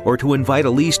more or to invite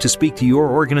Elise to speak to your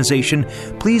organization,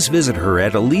 please visit her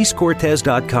at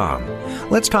EliseCortez.com.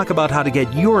 Let's talk about how to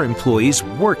get your employees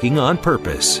working on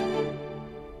purpose.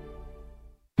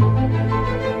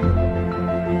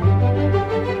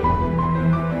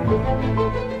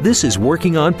 This is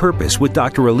Working on Purpose with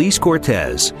Dr. Elise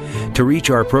Cortez. To reach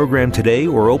our program today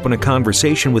or open a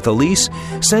conversation with Elise,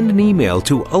 send an email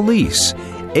to Elise,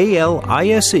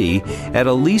 ALISE, at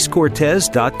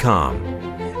EliseCortez.com.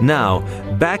 Now,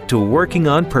 back to Working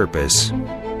on Purpose.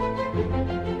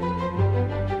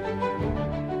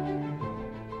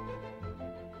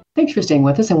 Thanks for staying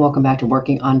with us and welcome back to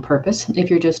Working on Purpose.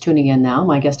 If you're just tuning in now,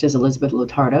 my guest is Elizabeth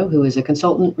Lutardo, who is a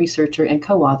consultant, researcher, and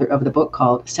co-author of the book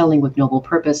called Selling with Noble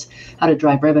Purpose: How to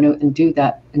Drive Revenue and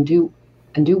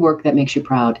Do Work That Makes You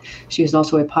Proud. She is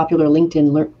also a popular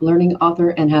LinkedIn learning author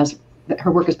and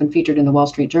her work has been featured in the Wall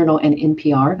Street Journal and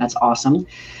NPR. That's awesome.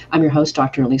 I'm your host,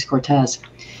 Dr. Elise Cortez.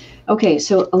 Okay,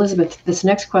 so Elizabeth, this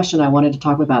next question I wanted to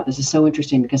talk about, this is so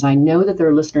interesting because I know that there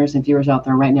are listeners and viewers out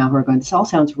there right now who are going, this all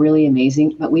sounds really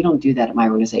amazing, but we don't do that at my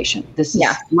organization.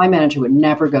 My manager would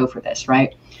never go for this,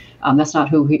 right? That's not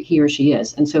who he or she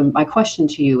is. And so my question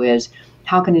to you is,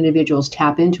 how can individuals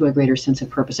tap into a greater sense of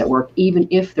purpose at work, even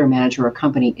if their manager or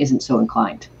company isn't so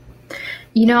inclined?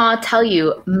 I'll tell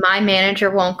you, my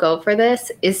manager won't go for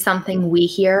this is something we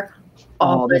hear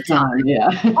all the time. Yeah.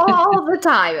 All the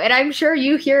time. And I'm sure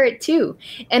you hear it too.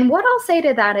 And what I'll say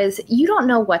to that is you don't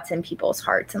know what's in people's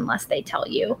hearts unless they tell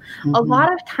you. Mm-hmm. A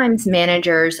lot of times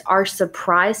managers are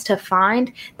surprised to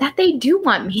find that they do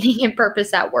want meaning and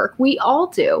purpose at work. We all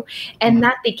do. And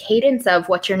that the cadence of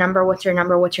what's your number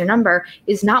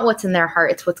is not what's in their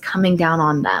heart. It's what's coming down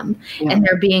on them. Yeah. And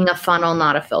they're being a funnel,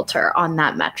 not a filter on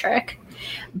that metric.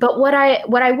 But what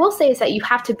I will say is that you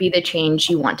have to be the change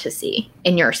you want to see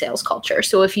in your sales culture.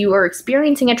 So if you are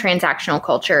experiencing a transactional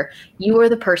culture, you are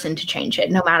the person to change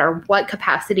it, no matter what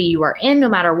capacity you are in, no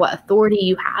matter what authority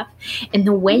you have. And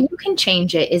the way you can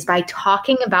change it is by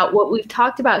talking about what we've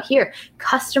talked about here,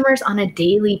 customers on a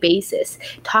daily basis,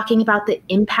 talking about the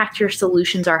impact your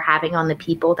solutions are having on the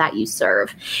people that you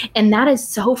serve. And that is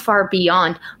so far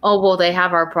beyond, oh, well, they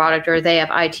have our product or they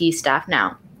have IT staff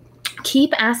now.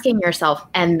 Keep asking yourself,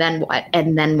 and then what,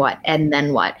 and then what, and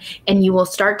then what? And you will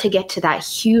start to get to that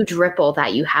huge ripple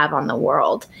that you have on the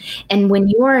world. And when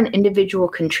you are an individual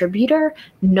contributor,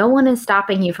 no one is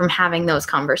stopping you from having those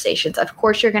conversations. Of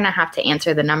course, you're going to have to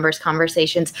answer the numbers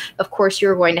conversations. Of course,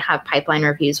 you're going to have pipeline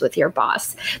reviews with your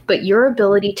boss. But your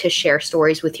ability to share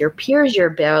stories with your peers,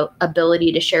 your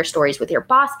ability to share stories with your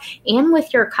boss and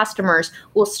with your customers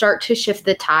will start to shift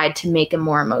the tide to make a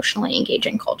more emotionally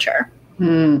engaging culture.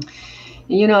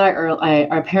 I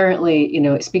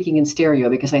apparently, speaking in stereo,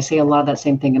 because I say a lot of that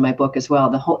same thing in my book as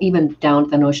well, even down to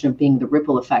the notion of being the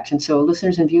ripple effect. And so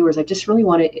listeners and viewers, I just really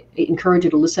want to encourage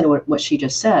you to listen to what she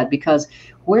just said, because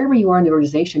wherever you are in the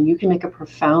organization, you can make a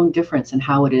profound difference in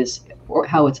how it is, or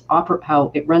how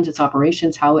it runs its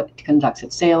operations, how it conducts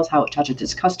its sales, how it touches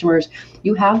its customers.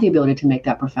 You have the ability to make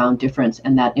that profound difference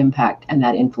and that impact and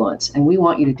that influence. And we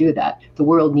want you to do that. The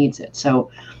world needs it. So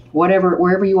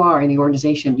wherever you are in the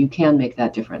organization, you can make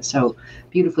that difference. So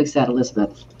beautifully said,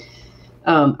 Elizabeth.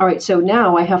 All right. So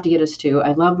now I have to get us to,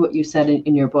 I loved what you said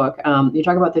in your book. You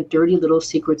talk about the dirty little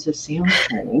secrets of sales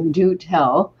training. Do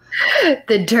tell.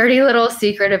 The dirty little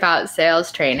secret about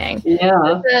sales training.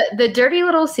 Yeah. The dirty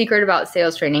little secret about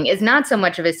sales training is not so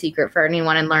much of a secret for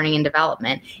anyone in learning and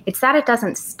development. It's that it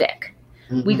doesn't stick.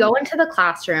 We go into the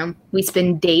classroom, we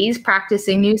spend days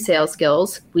practicing new sales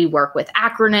skills, we work with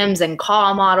acronyms and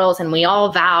call models, and we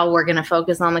all vow we're going to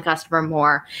focus on the customer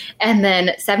more. And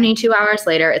then 72 hours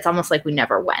later, it's almost like we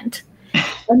never went.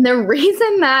 And the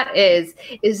reason that is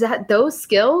that those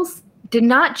skills did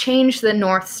not change the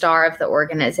North Star of the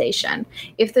organization.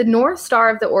 If the North Star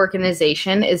of the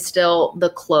organization is still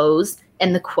the close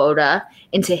and the quota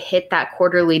and to hit that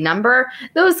quarterly number,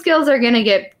 those skills are going to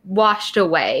get washed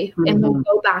away and we'll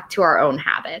go back to our own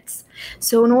habits.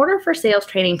 So in order for sales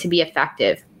training to be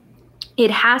effective,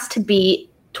 it has to be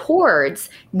towards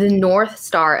the North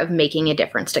Star of making a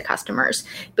difference to customers,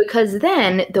 because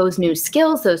then those new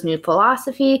skills, those new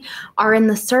philosophy are in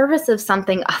the service of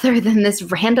something other than this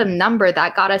random number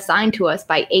that got assigned to us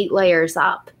by 8 layers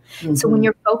up. So when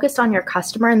you're focused on your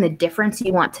customer and the difference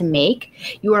you want to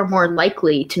make, you are more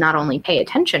likely to not only pay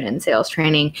attention in sales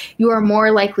training, you are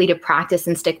more likely to practice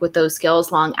and stick with those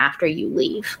skills long after you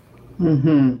leave.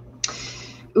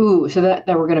 Ooh, so that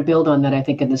we're going to build on that, I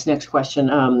think, in this next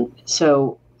question.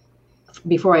 So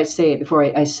before I say it, before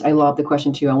I lob the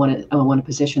question to you, I want to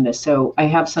position this. So I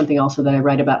have something also that I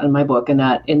write about in my book, and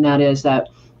that is that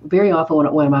very often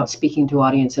when I'm out speaking to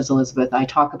audiences, Elizabeth, I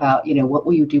talk about, what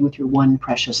will you do with your one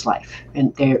precious life?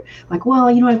 And they're like, well,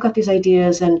 I've got these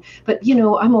ideas, but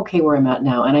I'm okay where I'm at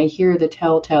now. And I hear the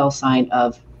telltale sign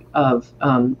of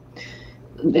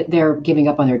they're giving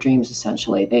up on their dreams.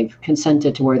 Essentially, they've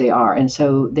consented to where they are, and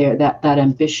so that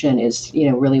ambition is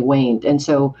really waned. And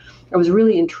so I was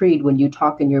really intrigued when you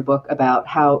talk in your book about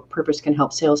how purpose can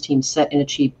help sales teams set and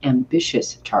achieve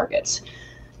ambitious targets.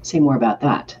 Say more about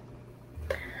that.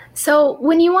 So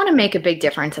when you want to make a big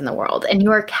difference in the world and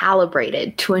you are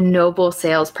calibrated to a noble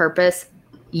sales purpose,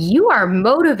 you are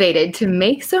motivated to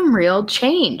make some real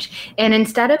change. And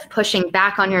instead of pushing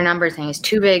back on your numbers saying it's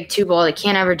too big, too bold, I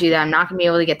can't ever do that, I'm not going to be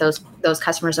able to get those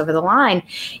customers over the line,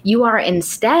 you are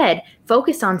instead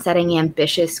focused on setting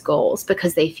ambitious goals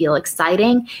because they feel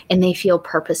exciting and they feel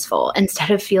purposeful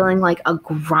instead of feeling like a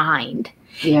grind.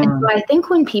 Yeah. And so I think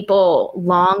when people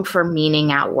long for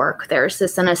meaning at work, there's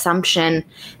an assumption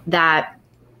that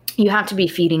you have to be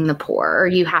feeding the poor, or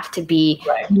you have to be,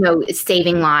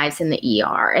 saving lives in the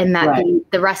ER, and that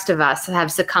the rest of us have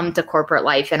succumbed to corporate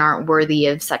life and aren't worthy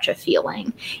of such a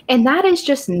feeling. And that is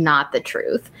just not the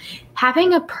truth.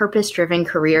 Having a purpose-driven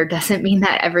career doesn't mean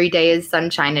that every day is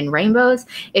sunshine and rainbows.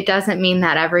 It doesn't mean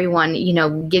that everyone,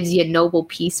 gives you a Nobel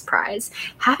Peace Prize.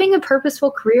 Having a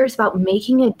purposeful career is about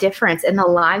making a difference in the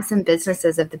lives and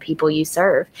businesses of the people you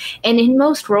serve. And in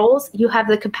most roles, you have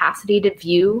the capacity to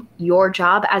view your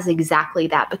job as exactly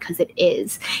that, because it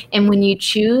is. And when you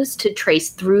choose to trace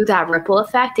through that ripple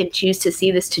effect and choose to see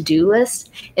this to-do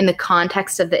list in the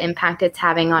context of the impact it's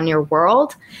having on your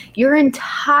world, your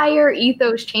entire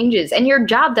ethos changes. And your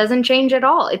job doesn't change at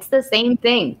all. It's the same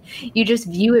thing. You just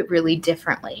view it really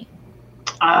differently.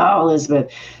 Oh,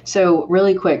 Elizabeth. So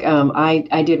really quick,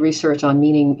 I did research on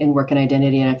meaning in work and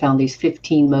identity, and I found these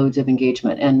 15 modes of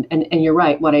engagement. And you're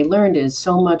right. What I learned is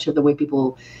so much of the way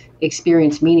people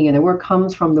experience meaning in their work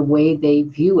comes from the way they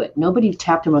view it. Nobody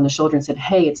tapped them on the shoulder and said,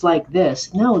 hey, it's like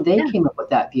this. No, they came up with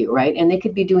that view, right? And they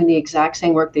could be doing the exact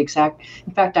same work, in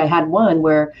fact, I had one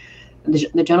where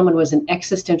the gentleman was in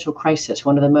existential crisis,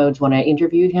 one of the modes when I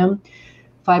interviewed him.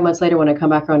 5 months later, when I come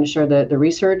back around to share the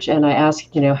research, and I asked,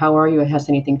 how are you? Has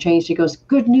anything changed? He goes,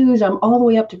 good news. I'm all the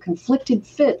way up to conflicted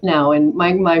fit now in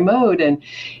my mode. And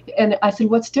I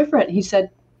said, what's different? He said,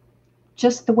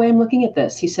 just the way I'm looking at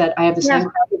this. He said, I have the same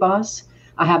crappy boss.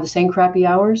 I have the same crappy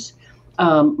hours.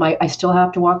 I still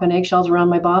have to walk on eggshells around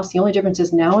my boss. The only difference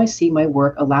is now I see my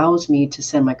work allows me to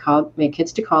send my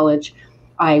kids to college.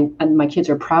 And my kids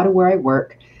are proud of where I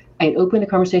work. I had opened a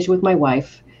conversation with my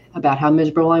wife about how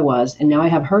miserable I was, and now I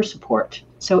have her support.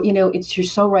 So, you're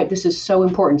so right. This is so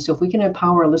important. So if we can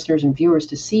empower our listeners and viewers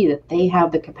to see that they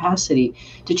have the capacity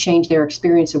to change their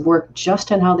experience of work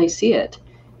just on how they see it,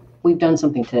 we've done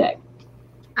something today.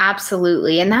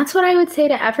 Absolutely. And that's what I would say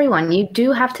to everyone. You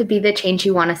do have to be the change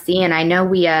you want to see. And I know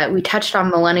we touched on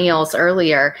millennials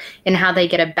earlier and how they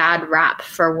get a bad rap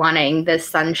for wanting this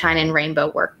sunshine and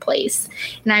rainbow workplace.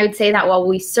 And I would say that while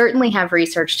we certainly have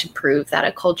research to prove that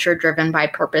a culture driven by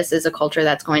purpose is a culture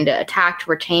that's going to attract,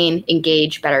 retain,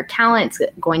 engage better talent,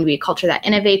 it's going to be a culture that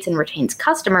innovates and retains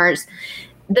customers,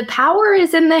 the power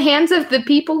is in the hands of the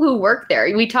people who work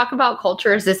there. We talk about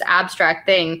culture as this abstract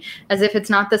thing, as if it's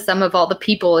not the sum of all the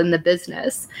people in the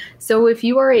business. So if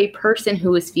you are a person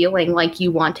who is feeling like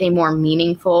you want a more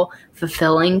meaningful,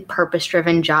 fulfilling,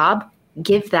 purpose-driven job,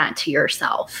 give that to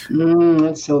yourself.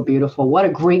 That's so beautiful. What a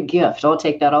great gift. I'll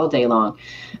take that all day long.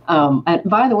 And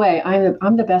by the way,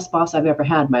 I'm the best boss I've ever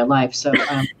had in my life. So,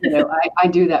 I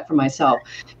do that for myself.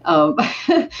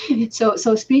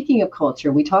 So speaking of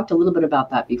culture, we talked a little bit about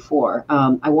that before.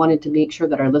 I wanted to make sure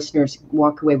that our listeners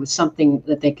walk away with something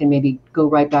that they can maybe go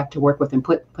right back to work with and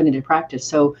put into practice.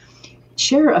 So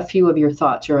share a few of your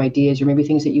thoughts or ideas, or maybe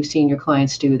things that you've seen your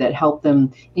clients do that help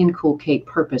them inculcate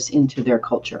purpose into their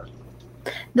culture.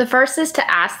 The first is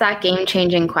to ask that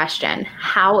game-changing question.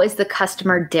 How is the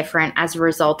customer different as a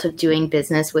result of doing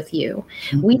business with you?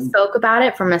 Mm-hmm. We spoke about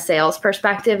it from a sales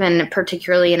perspective, and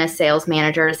particularly in a sales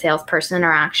manager, a salesperson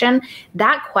interaction.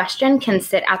 That question can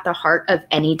sit at the heart of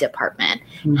any department.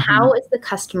 Mm-hmm. How is the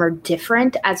customer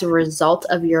different as a result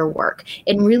of your work?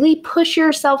 And really push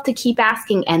yourself to keep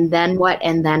asking, and then what,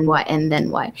 and then what, and then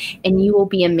what? And you will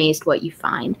be amazed what you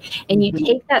find. And you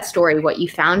take that story, what you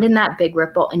found in that big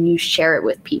ripple, and you share it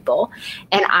with people.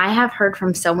 And I have heard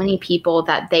from so many people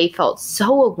that they felt so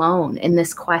alone in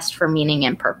this quest for meaning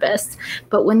and purpose.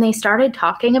 But when they started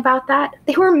talking about that,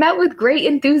 they were met with great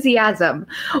enthusiasm.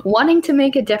 Wanting to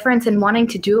make a difference and wanting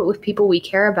to do it with people we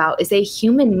care about is a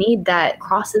human need that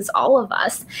crosses all of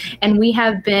us. And we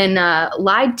have been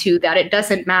lied to that it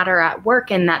doesn't matter at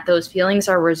work and that those feelings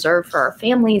are reserved for our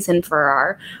families and for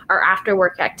our after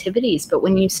work activities. But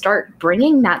when you start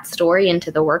bringing that story into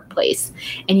the workplace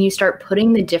and you start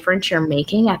putting the difference you're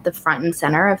making at the front and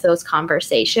center of those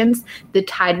conversations, the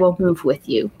tide will move with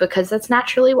you, because that's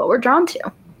naturally what we're drawn to.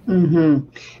 Mm-hmm.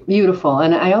 Beautiful.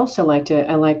 And I also like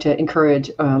to encourage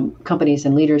companies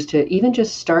and leaders to even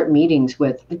just start meetings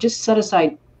with, just set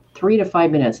aside 3 to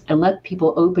 5 minutes and let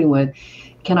people open with,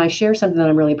 Can I share something that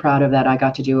I'm really proud of that I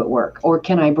got to do at work? Or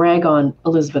can I brag on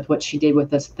Elizabeth, what she did with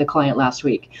the client last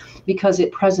week? Because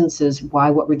it presences why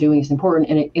what we're doing is important.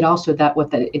 And it also,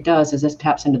 it does is this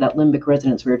taps into that limbic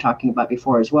resonance we were talking about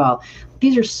before as well.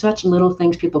 These are such little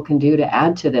things people can do to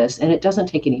add to this. And it doesn't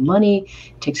take any money,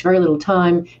 it takes very little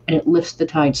time, and it lifts the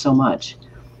tide so much.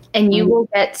 And you will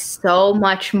get so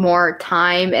much more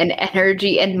time and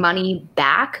energy and money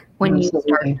back when you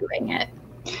start doing it.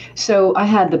 So I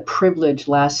had the privilege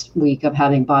last week of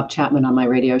having Bob Chapman on my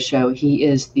radio show. He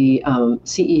is the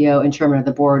CEO and chairman of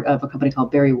the board of a company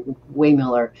called Barry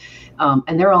Waymiller.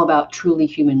 And they're all about truly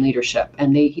human leadership.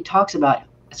 And he talks about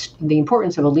the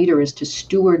importance of a leader is to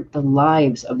steward the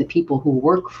lives of the people who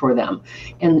work for them.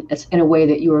 And it's in a way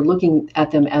that you are looking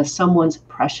at them as someone's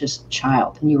precious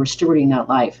child, and you are stewarding that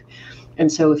life.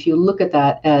 And so if you look at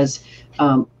that as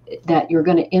that you're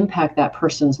going to impact that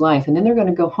person's life, and then they're going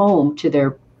to go home to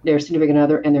their significant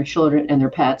other and their children and their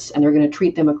pets, and they're going to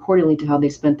treat them accordingly to how they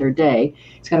spent their day.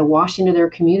 It's going to wash into their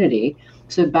community.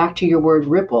 So back to your word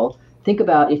ripple, think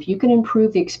about if you can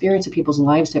improve the experience of people's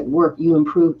lives at work, you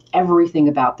improve everything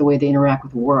about the way they interact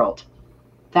with the world.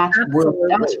 That's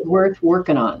worth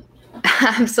working on.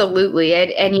 Absolutely.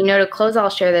 And to close, I'll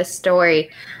share this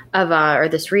story of, or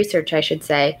this research, I should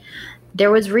say. There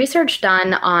was research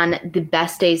done on the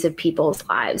best days of people's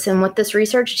lives. And what this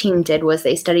research team did was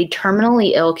they studied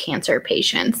terminally ill cancer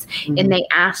patients, and they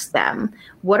asked them,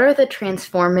 what are the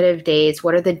transformative days?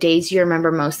 What are the days you remember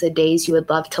most, the days you would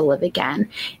love to live again?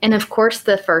 And of course,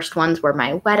 the first ones were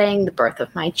my wedding, the birth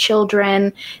of my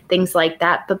children, things like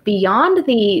that. But beyond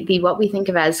the what we think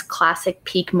of as classic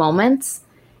peak moments,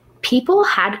 people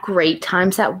had great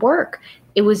times at work.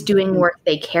 It was doing work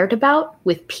they cared about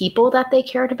with people that they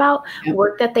cared about,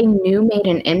 work that they knew made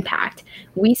an impact.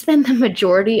 We spend the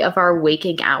majority of our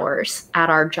waking hours at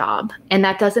our job, and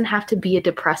that doesn't have to be a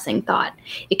depressing thought.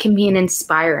 It can be an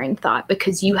inspiring thought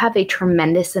because you have a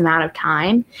tremendous amount of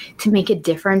time to make a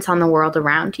difference on the world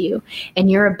around you. And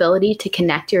your ability to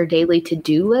connect your daily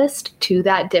to-do list to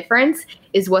that difference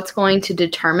is what's going to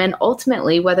determine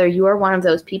ultimately whether you are one of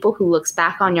those people who looks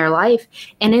back on your life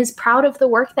and is proud of the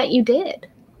work that you did.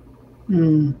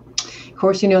 Of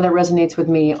course, that resonates with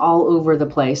me all over the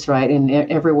place, right, in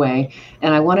every way.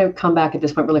 And I want to come back at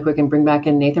this point really quick and bring back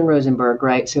in Nathan Rosenberg,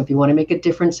 right? So if you want to make a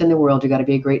difference in the world, you got to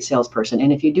be a great salesperson.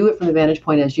 And if you do it from the vantage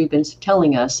point, as you've been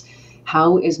telling us,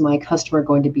 how is my customer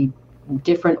going to be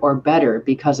different or better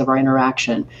because of our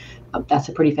interaction? That's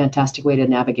a pretty fantastic way to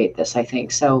navigate this, I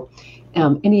think. So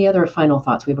any other final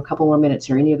thoughts? We have a couple more minutes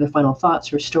here. Any other final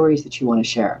thoughts or stories that you want to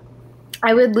share?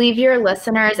 I would leave your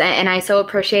listeners, and I so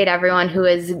appreciate everyone who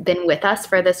has been with us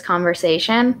for this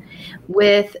conversation,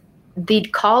 with the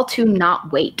call to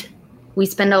not wait. We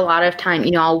spend a lot of time,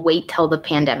 I'll wait till the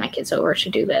pandemic is over to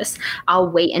do this. I'll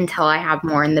wait until I have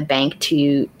more in the bank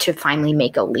to finally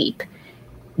make a leap.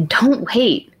 Don't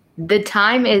wait. The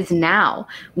time is now.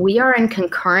 We are in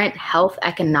concurrent health,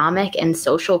 economic, and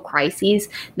social crises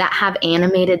that have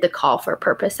animated the call for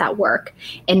purpose at work.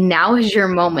 And now is your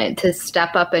moment to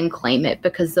step up and claim it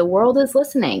because the world is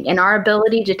listening, and our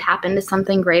ability to tap into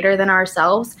something greater than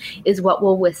ourselves is what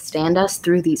will withstand us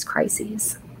through these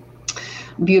crises.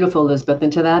 Beautiful, Elizabeth.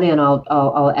 And to that end,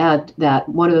 I'll add that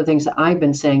one of the things that I've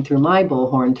been saying through my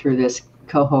bullhorn through this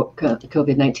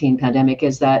COVID-19 pandemic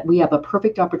is that we have a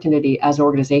perfect opportunity as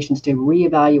organizations to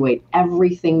reevaluate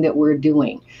everything that we're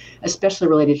doing, especially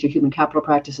related to human capital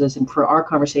practices, and for our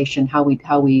conversation, how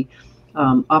we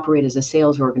operate as a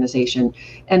sales organization,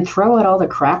 and throw out all the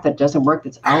crap that doesn't work,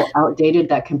 that's outdated,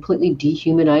 that completely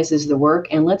dehumanizes the work,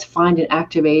 and let's find and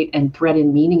activate and thread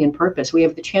in meaning and purpose. We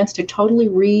have the chance to totally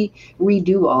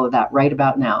redo all of that right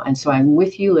about now. And so I'm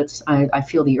with you. I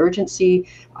feel the urgency,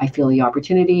 I feel the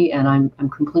opportunity, and I'm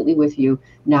completely with you.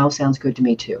 Now sounds good to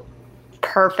me too.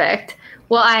 Perfect.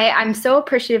 Well, I'm so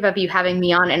appreciative of you having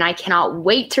me on, and I cannot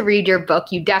wait to read your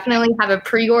book. You definitely have a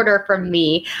pre-order from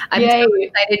me. I'm so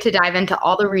excited to dive into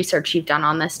all the research you've done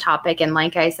on this topic. And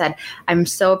like I said, I'm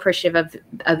so appreciative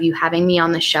of you having me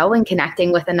on the show and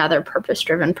connecting with another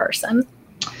purpose-driven person.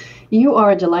 You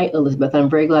are a delight, Elizabeth. I'm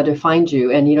very glad to find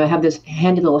you. And, I have this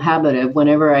handy little habit of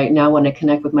whenever I now want to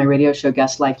connect with my radio show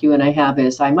guests like you and I have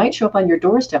is I might show up on your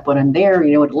doorstep when I'm there,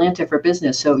 Atlanta for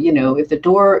business. So, if the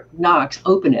door knocks,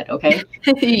 open it. Okay.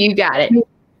 You got it.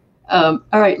 All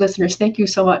right, listeners, thank you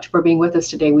so much for being with us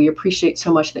today. We appreciate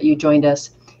so much that you joined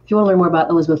us. If you want to learn more about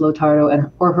Elizabeth Lotardo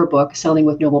or her book, Selling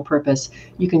with Noble Purpose,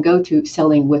 you can go to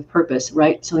Selling with Purpose,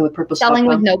 right? Sellingwithpurpose.com.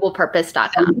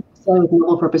 Sellingwithnoblepurpose.com.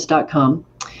 Sellingwithnoblepurpose.com.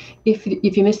 If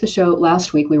you missed the show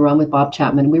last week, we were on with Bob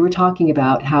Chapman. We were talking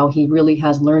about how he really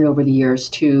has learned over the years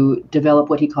to develop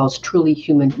what he calls truly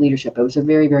human leadership. It was a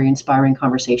very, very inspiring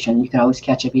conversation. You can always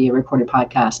catch it via recorded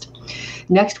podcast.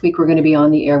 Next week, we're going to be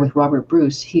on the air with Robert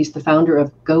Bruce. He's the founder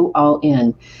of Go All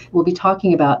In. We'll be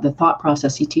talking about the thought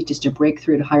process he teaches to break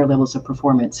through to higher levels of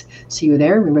performance. See you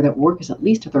there. Remember that work is at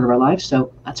least a third of our life,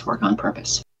 so let's work on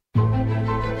purpose.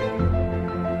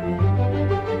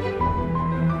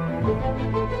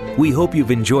 We hope you've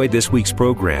enjoyed this week's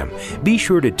program. Be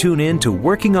sure to tune in to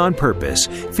Working on Purpose,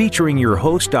 featuring your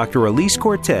host, Dr. Elise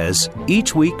Cortez,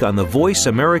 each week on the Voice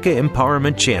America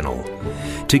Empowerment Channel.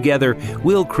 Together,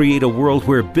 we'll create a world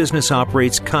where business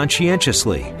operates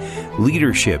conscientiously,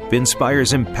 leadership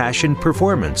inspires impassioned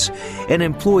performance, and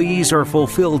employees are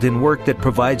fulfilled in work that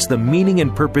provides the meaning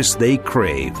and purpose they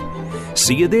crave.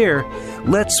 See you there.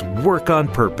 Let's work on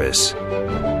purpose.